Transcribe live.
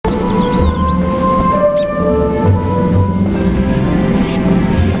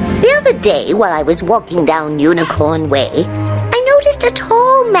day while I was walking down Unicorn Way, I noticed a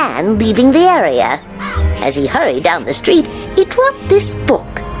tall man leaving the area. As he hurried down the street, he dropped this book.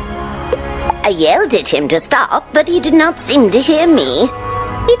 I yelled at him to stop, but he did not seem to hear me.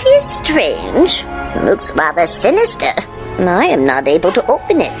 It is strange. Looks rather sinister, and I am not able to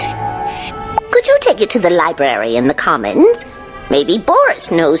open it. Could you take it to the library in the Commons? Maybe Boris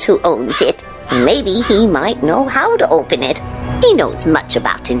knows who owns it. Maybe he might know how to open it. He knows much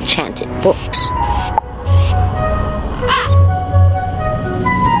about enchanted books.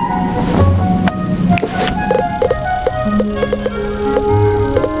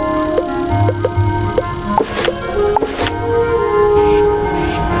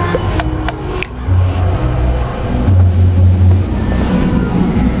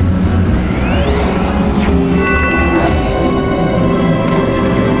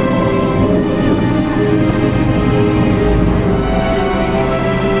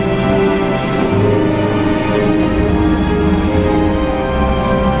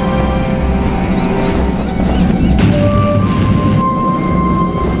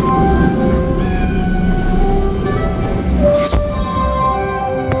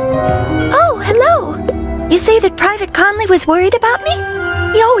 Was worried about me?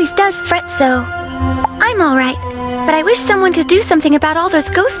 He always does fret so. I'm alright, but I wish someone could do something about all those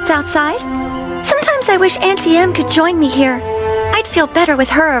ghosts outside. Sometimes I wish Auntie Em could join me here. I'd feel better with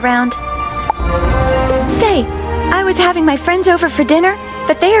her around. Say, I was having my friends over for dinner,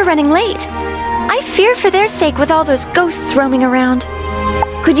 but they are running late. I fear for their sake with all those ghosts roaming around.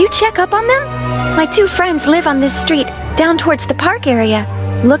 Could you check up on them? My two friends live on this street, down towards the park area.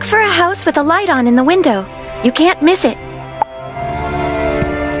 Look for a house with a light on in the window. You can't miss it.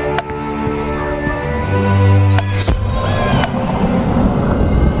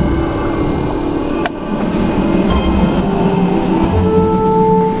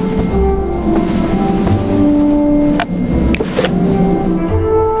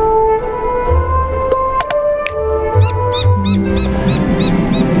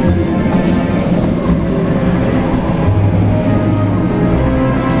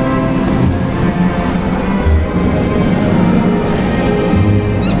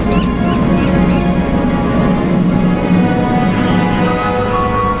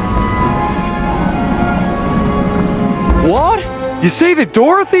 You say that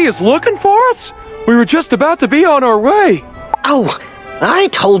Dorothy is looking for us? We were just about to be on our way. Oh, I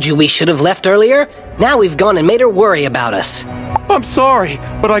told you we should have left earlier. Now we've gone and made her worry about us. I'm sorry,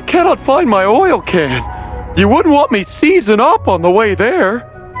 but I cannot find my oil can. You wouldn't want me seizing up on the way there.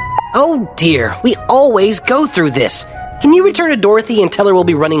 Oh dear, we always go through this. Can you return to Dorothy and tell her we'll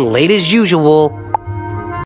be running late as usual?